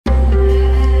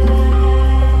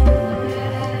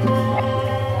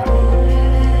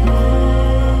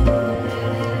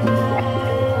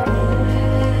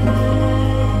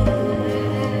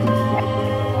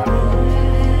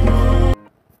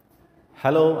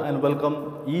Hello and welcome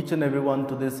each and everyone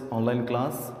to this online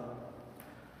class.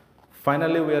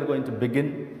 Finally, we are going to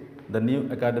begin the new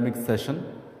academic session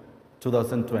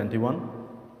 2021.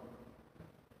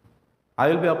 I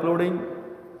will be uploading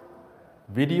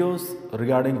videos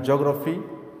regarding geography,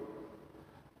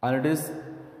 and it is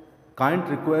kind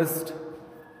request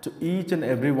to each and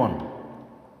everyone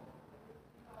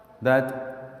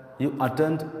that you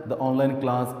attend the online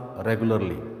class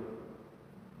regularly.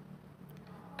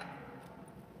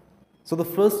 So the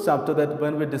first chapter that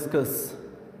when we discuss,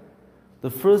 the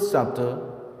first chapter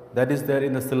that is there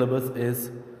in the syllabus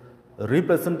is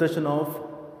representation of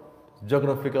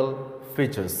geographical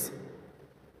features.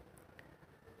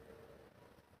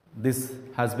 This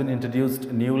has been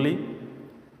introduced newly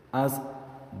as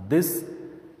this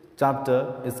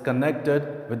chapter is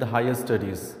connected with the higher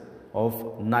studies of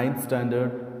 9th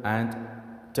standard and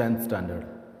 10th standard.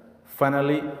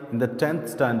 Finally, in the 10th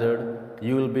standard,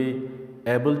 you will be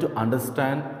able to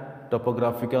understand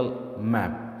topographical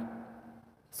map.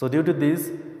 So due to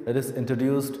this, it is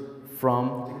introduced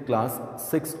from class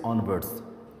 6 onwards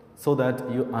so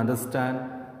that you understand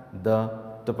the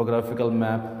topographical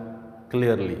map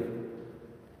clearly.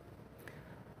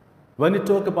 When you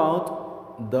talk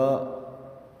about the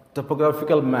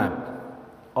topographical map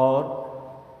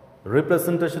or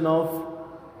representation of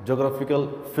geographical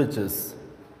features,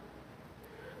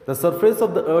 the surface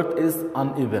of the earth is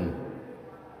uneven.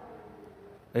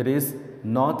 It is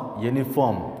not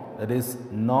uniform. It is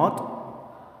not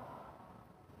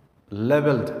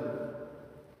leveled.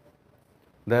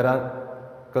 There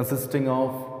are consisting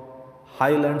of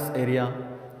highlands area,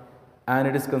 and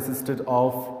it is consisted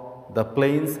of the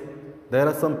plains. There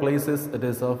are some places it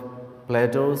is of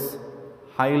plateaus,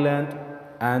 highland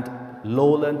and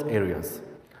lowland areas.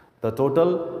 The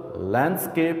total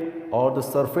landscape or the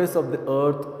surface of the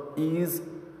earth is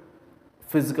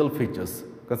physical features,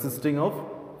 consisting of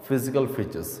physical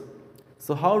features.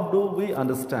 So how do we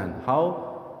understand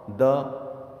how the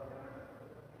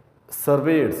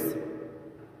surveyors,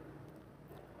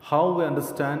 how we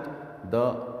understand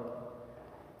the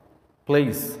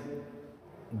place?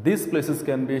 These places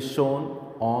can be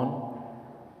shown on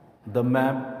the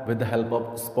map with the help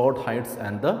of spot heights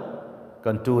and the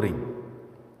contouring.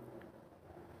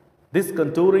 These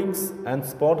contourings and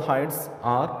spot heights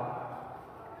are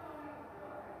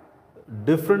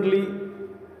differently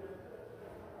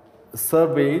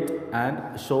surveyed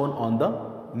and shown on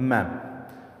the map.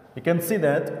 You can see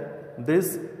that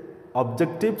these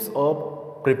objectives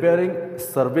of preparing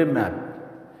survey map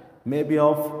may be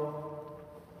of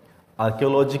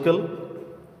archaeological.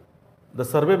 The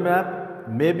survey map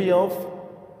may be of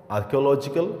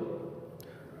archaeological.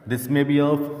 This may be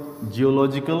of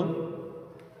geological.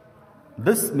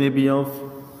 This may be of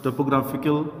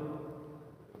topographical,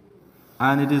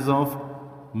 and it is of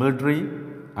military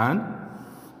and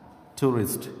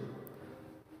tourist.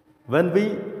 When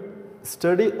we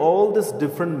study all these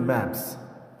different maps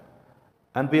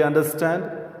and we understand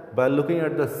by looking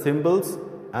at the symbols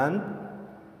and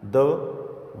the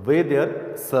way they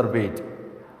are surveyed.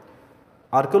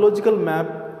 Archaeological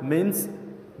map means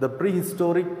the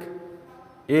prehistoric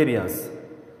areas.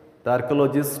 The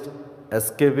archaeologists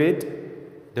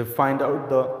excavate, they find out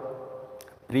the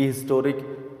prehistoric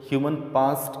human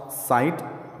past site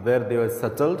where they were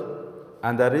settled,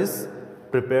 and that is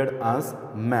prepared as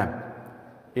map.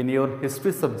 In your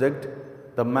history subject,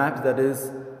 the map that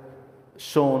is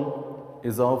shown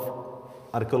is of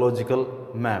archaeological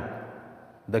map.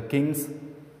 The kings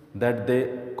that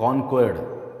they conquered,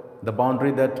 the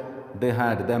boundary that they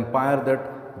had, the empire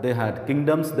that they had,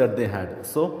 kingdoms that they had.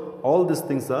 So all these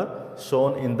things are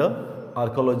shown in the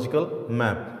archaeological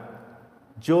map.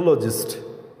 Geologist.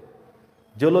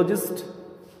 Geologist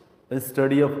is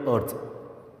study of earth.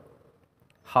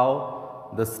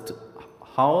 How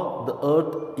the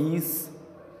earth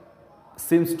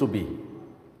seems to be.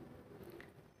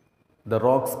 The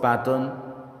rocks pattern,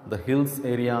 the hills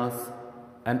areas,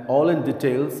 and all in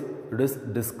details it is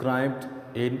described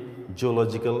in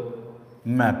geological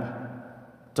map.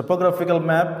 Topographical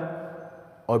map,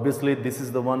 obviously this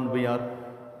is the one we are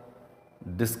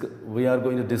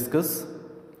going to discuss,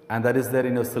 and that is there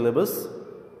in your syllabus.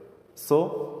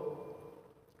 So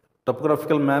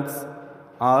topographical maps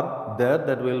are there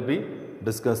that we will be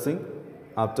discussing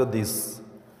after this.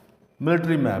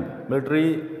 Military map.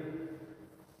 Military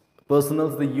personnel,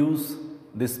 they use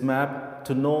this map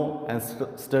to know and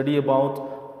study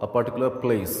about a particular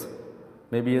place.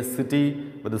 Maybe a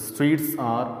city where the streets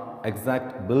are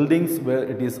exact buildings where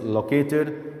it is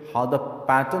located, how the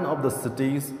pattern of the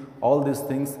cities, all these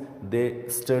things they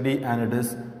study and it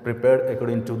is prepared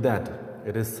according to that.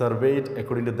 It is surveyed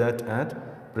according to that and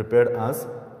prepared as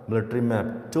military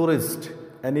map. Tourist,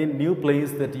 any new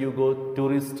place that you go,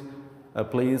 tourist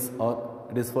place, or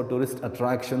it is for tourist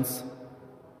attractions,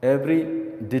 every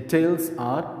details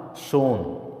are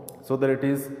shown so that it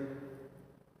is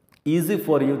easy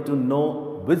for you to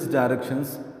know which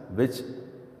directions, which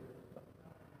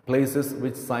places,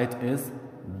 which site is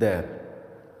there.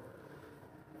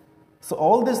 So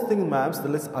all these thing maps,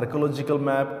 that is archaeological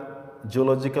map,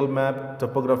 geological map,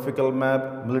 topographical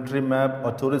map, military map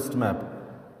or tourist map,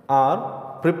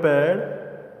 are prepared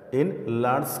in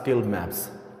large scale maps.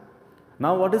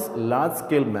 Now what is large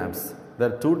scale maps?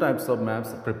 There are two types of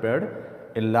maps prepared,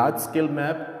 in large scale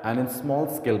map and in small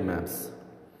scale maps.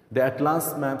 The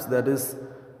atlas maps that is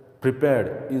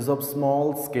prepared is of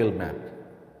small scale map.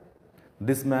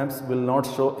 These maps will not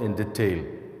show in detail.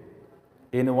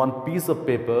 In one piece of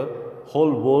paper,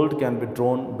 whole world can be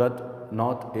drawn, but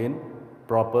not in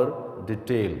proper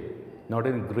detail, not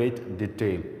in great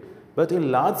detail. But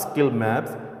in large scale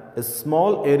maps, a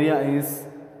small area is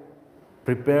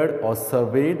prepared or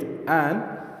surveyed and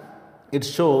it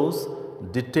shows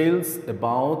details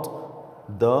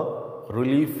about the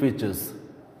relief features.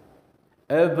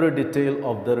 Every detail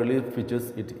of the relief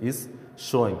features it is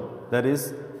showing. That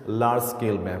is large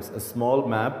scale maps, a small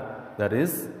map that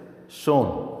is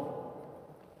shown.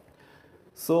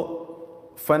 So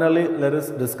finally, let us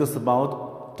discuss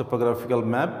about topographical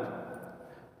map,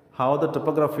 how the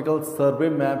topographical survey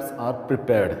maps are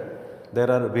prepared. There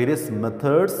are various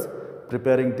methods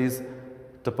preparing this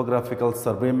topographical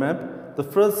survey map. The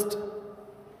first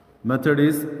method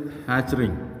is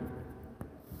hatching.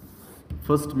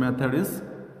 First method is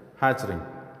hatching.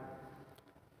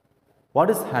 What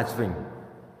is hatching?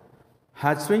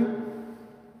 Hatching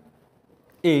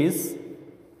is,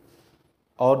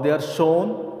 or they are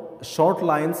shown short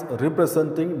lines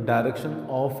representing direction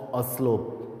of a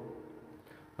slope.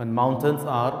 When mountains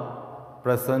are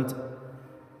present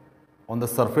on the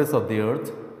surface of the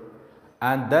earth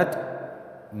and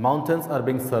that mountains are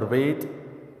being surveyed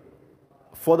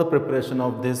for the preparation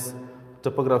of this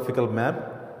topographical map,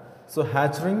 so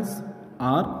hatchings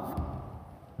are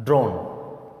drawn.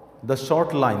 The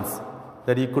short lines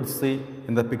that you could see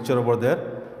in the picture over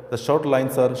there, the short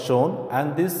lines are shown,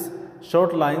 and these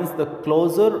short lines, the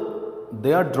closer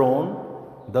they are drawn,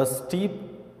 the steep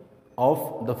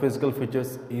of the physical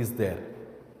features is there.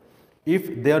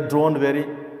 If they are drawn very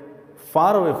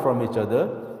far away from each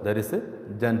other, there is a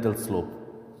gentle slope.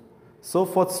 So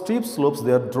for steep slopes,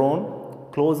 they are drawn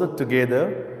closer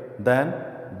together than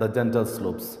the gentle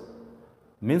slopes.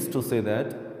 Means to say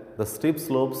that the steep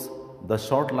slopes, the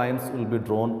short lines will be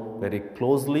drawn very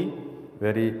closely,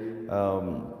 very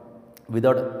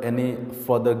without any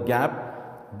further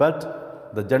gap,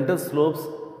 but the gentle slopes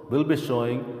will be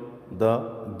showing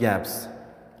the gaps.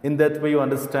 In that way, you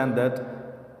understand that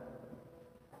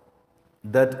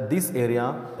this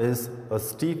area is a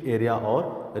steep area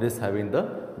or it is having the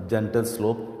gentle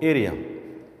slope area.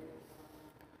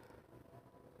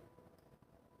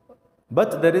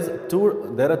 But there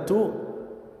are two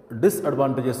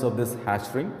disadvantages of this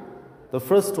hatching. The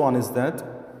first one is that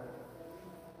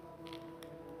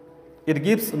it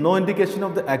gives no indication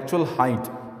of the actual height,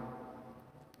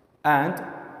 and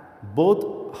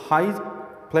both high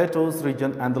plateaus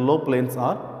region and the low plains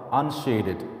are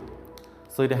unshaded.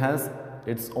 So it has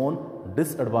its own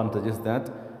disadvantages, that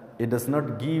it does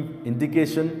not give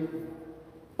indication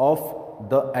of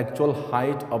the actual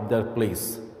height of their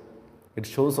place. It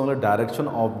shows only direction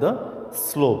of the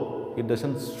slope. It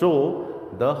doesn't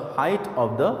show the height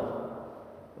of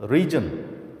the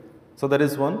region. So that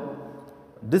is one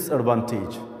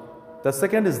disadvantage. The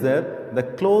second is that the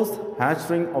close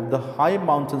hatching of the high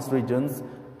mountains regions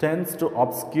tends to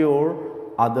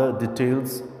obscure other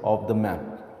details of the map.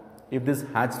 If these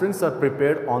hatchings are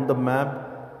prepared on the map,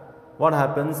 what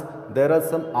happens? There are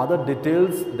some other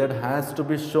details that has to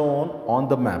be shown on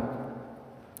the map.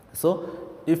 So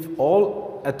if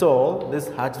at all these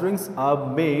hatchings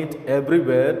are made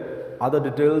everywhere, other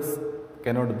details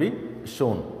cannot be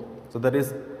shown. So that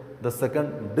is the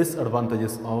second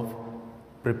disadvantages of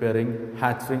preparing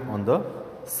hatching on the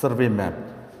survey map.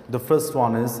 The first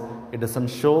one is it doesn't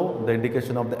show the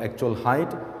indication of the actual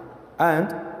height,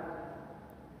 and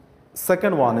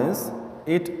second one is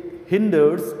it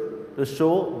hinders to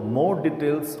show more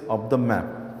details of the map.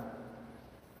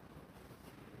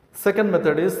 Second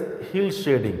method is hill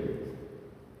shading.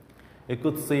 You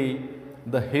could see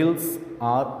the hills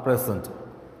are present.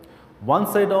 One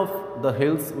side of the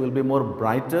hills will be more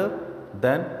brighter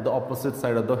than the opposite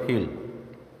side of the hill.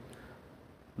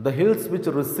 The hills which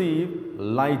receive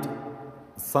light,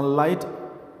 sunlight,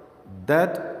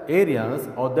 that areas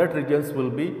or that regions will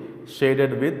be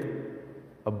shaded with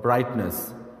a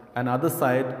brightness, and other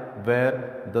side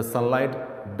where the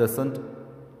sunlight doesn't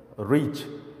reach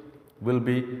will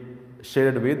be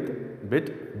shaded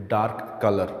with dark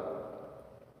color.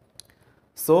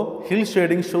 So, hill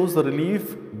shading shows the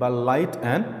relief by light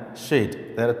and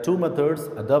shade. There are two methods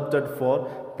adopted for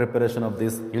preparation of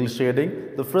this hill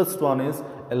shading. The first one is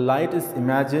a light is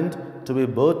imagined to be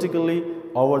vertically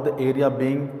over the area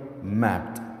being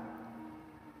mapped.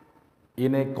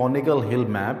 In a conical hill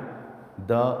map,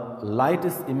 the light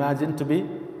is imagined to be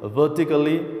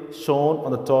vertically shown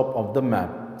on the top of the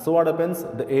map. So what happens?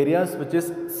 The areas which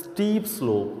is steep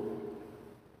slope,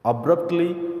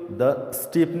 abruptly the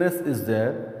steepness is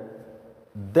there,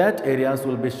 that areas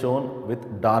will be shown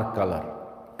with dark color.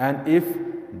 And if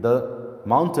the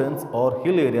mountains or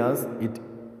hill areas it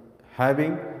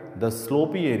having the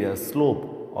slopy areas,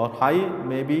 slope or high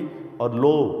maybe or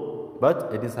low,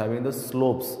 but it is having the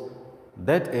slopes,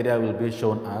 that area will be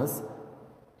shown as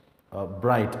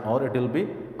bright or it will be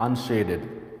unshaded.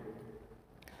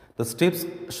 The steep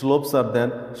slopes are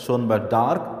then shown by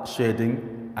dark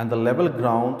shading, and the level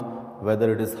ground,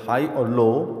 whether it is high or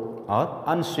low, are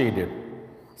unshaded.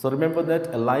 So remember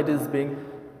that a light is being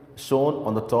shown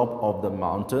on the top of the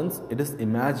mountains. It is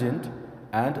imagined,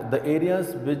 and the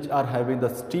areas which are having the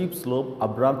steep slope,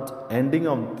 abrupt ending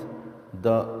of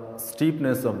the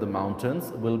steepness of the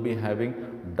mountains will be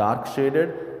having dark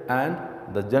shaded, and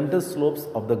the gentle slopes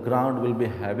of the ground will be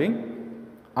having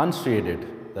unshaded.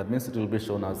 That means it will be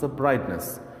shown as a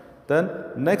brightness. Then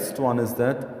next one is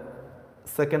that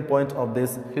second point of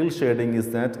this hill shading is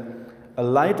that a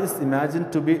light is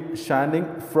imagined to be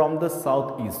shining from the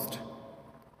southeast.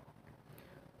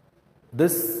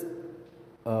 This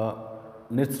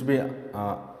needs to be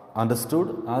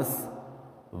understood as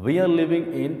we are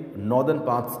living in northern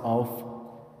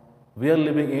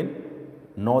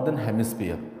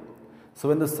hemisphere. So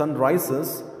when the sun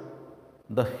rises,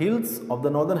 the hills of the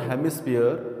northern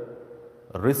hemisphere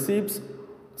receives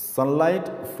sunlight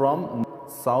from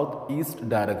southeast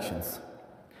directions,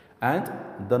 and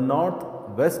the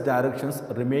northwest directions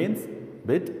remains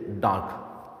bit dark.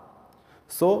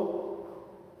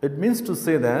 So it means to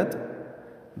say that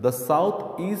the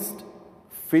southeast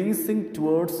facing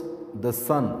towards the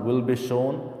sun will be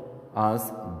shown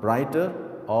as brighter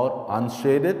or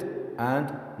unshaded,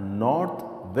 and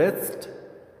northwest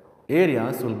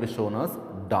areas will be shown as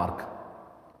dark.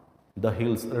 The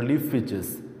hills, relief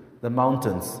features, the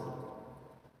mountains.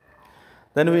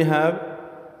 Then we have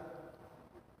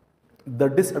the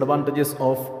disadvantages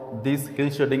of this hill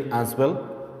shading as well.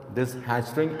 This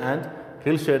hatching and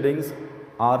hill shadings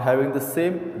are having the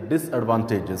same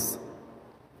disadvantages.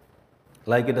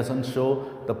 Like it doesn't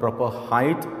show the proper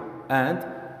height, and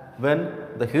when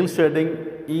the hill shading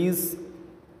is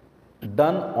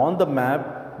done on the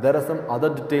map, there are some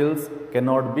other details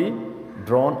cannot be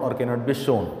drawn or cannot be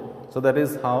shown. So that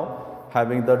is how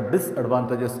having the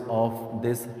disadvantages of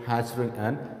this hatching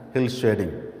and hill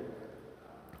shading.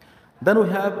 Then we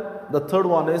have the third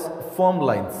one is form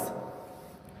lines.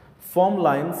 Form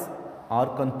lines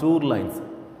are contour lines.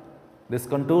 These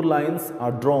contour lines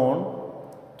are drawn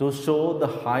to show the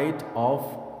height of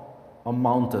a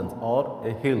mountain or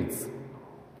a hills.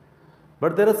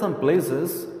 But there are some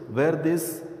places where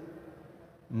these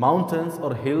mountains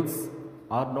or hills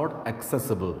are not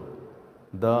accessible.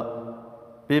 The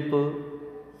people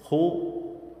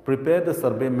who prepare the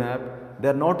survey map, they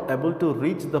are not able to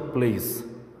reach the place.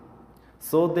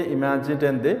 So they imagine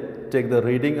and they take the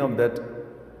reading of that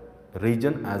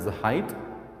region as a height,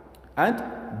 and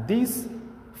these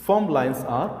form lines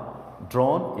are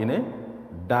drawn in a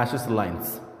dashes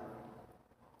lines.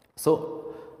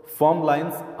 So form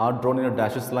lines are drawn in a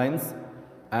dashes lines,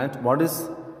 and what is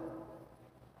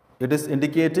it is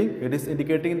indicating? It is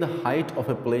indicating the height of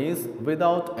a place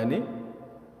without any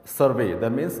survey.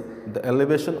 That means the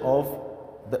elevation of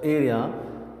the area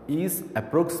is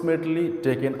approximately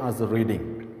taken as a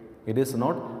reading. It is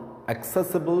not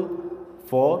accessible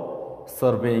for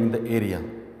surveying the area.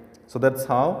 So that's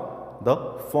how the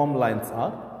form lines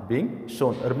are being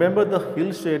shown. Remember the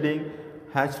hill shading,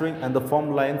 hatching and the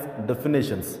form lines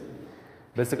definitions.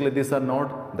 Basically these are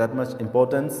not that much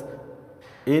importance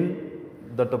in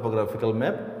the topographical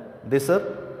map. These are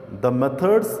the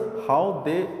methods how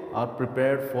they are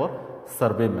prepared for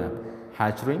survey map: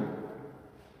 hatching,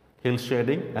 hill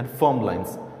shading and form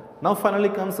lines. Now finally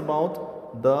comes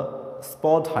about the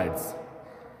spot heights.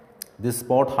 These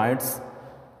spot heights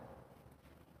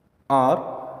are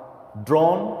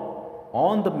drawn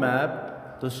on the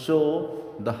map to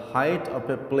show the height of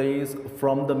a place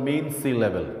from the mean sea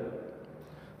level.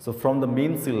 So from the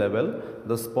mean sea level,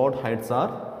 the spot heights are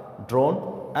drawn,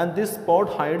 and these spot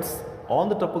heights on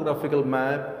the topographical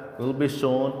map will be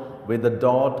shown with the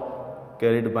dot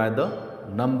carried by the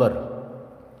number.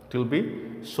 It will be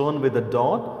shown with the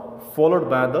dot followed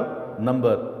by the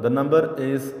number. The number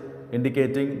is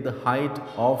indicating the height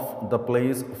of the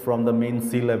place from the mean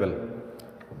sea level.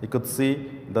 You could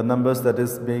see the numbers that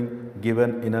is being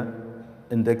given in a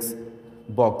index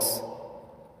box.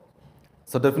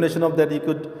 So definition of that you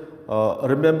could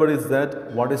remember is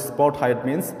that what is spot height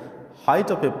means height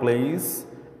of a place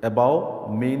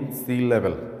above mean sea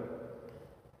level.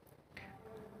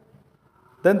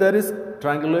 Then there is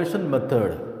triangulation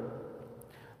method.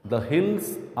 The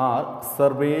hills are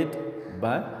surveyed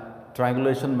by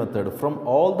triangulation method. From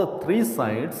all the three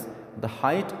sides, the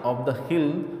height of the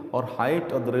hill or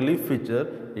height of the relief feature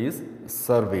is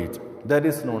surveyed. That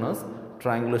is known as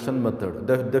triangulation method.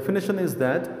 The definition is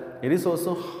that it is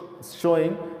also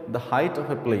showing the height of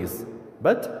a place,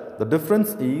 but the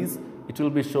difference is it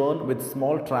will be shown with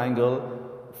small triangle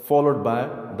followed by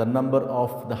the number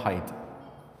of the height.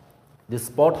 The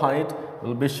spot height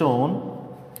will be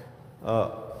shown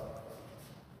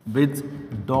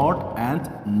with dot and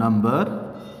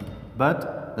number,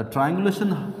 but the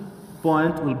triangulation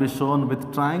point will be shown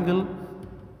with triangle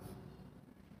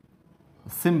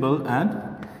symbol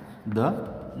and the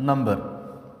number.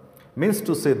 Means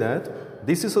to say that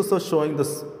this is also showing the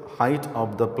height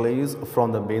of the place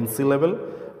from the main sea level,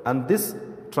 and this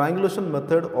triangulation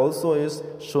method also is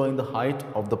showing the height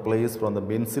of the place from the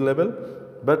main sea level,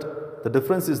 but the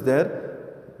difference is there.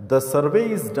 The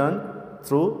survey is done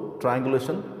through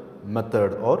triangulation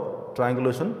method or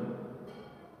triangulation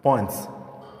points,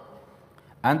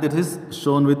 and it is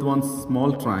shown with one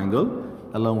small triangle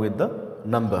along with the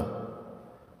number.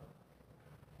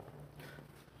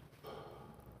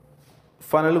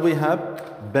 Finally, we have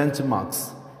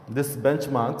benchmarks. These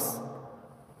benchmarks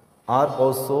are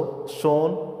also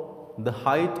shown the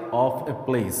height of a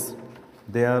place.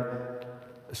 They are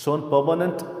shown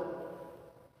permanent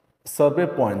survey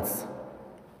points,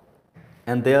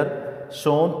 and they are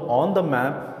shown on the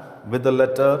map with the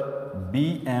letter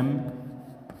BM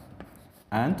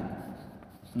and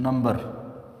number.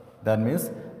 That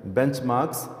means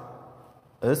benchmarks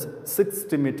is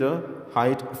 60-meter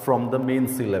height from the mean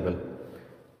sea level.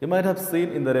 You might have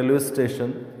seen in the railway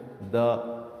station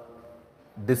the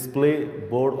display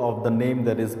board of the name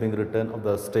that is being written of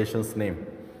the station's name.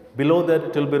 Below that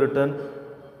it will be written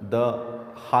the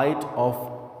height of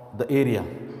the area,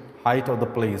 height of the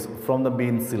place from the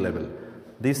mean sea level.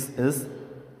 This is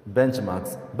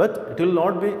benchmarks, but it will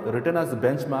not be written as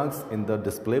benchmarks in the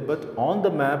display, but on the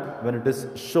map when it is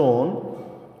shown,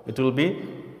 it will be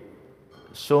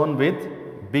shown with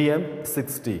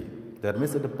BM60. That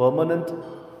means that a permanent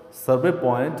survey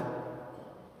point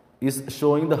is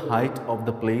showing the height of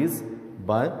the place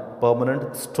by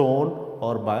permanent stone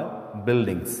or by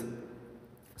buildings.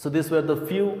 So these were the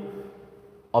few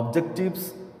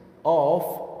objectives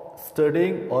of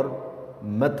studying or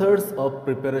methods of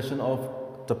preparation of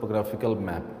topographical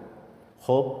map.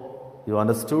 Hope you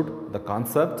understood the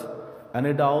concept.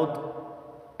 Any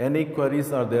doubt, any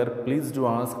queries are there, please do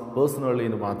ask personally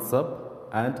in WhatsApp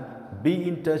and be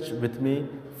in touch with me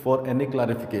for any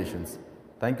clarifications.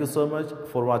 Thank you so much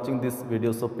for watching this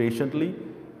video so patiently.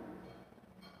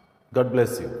 God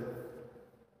bless you.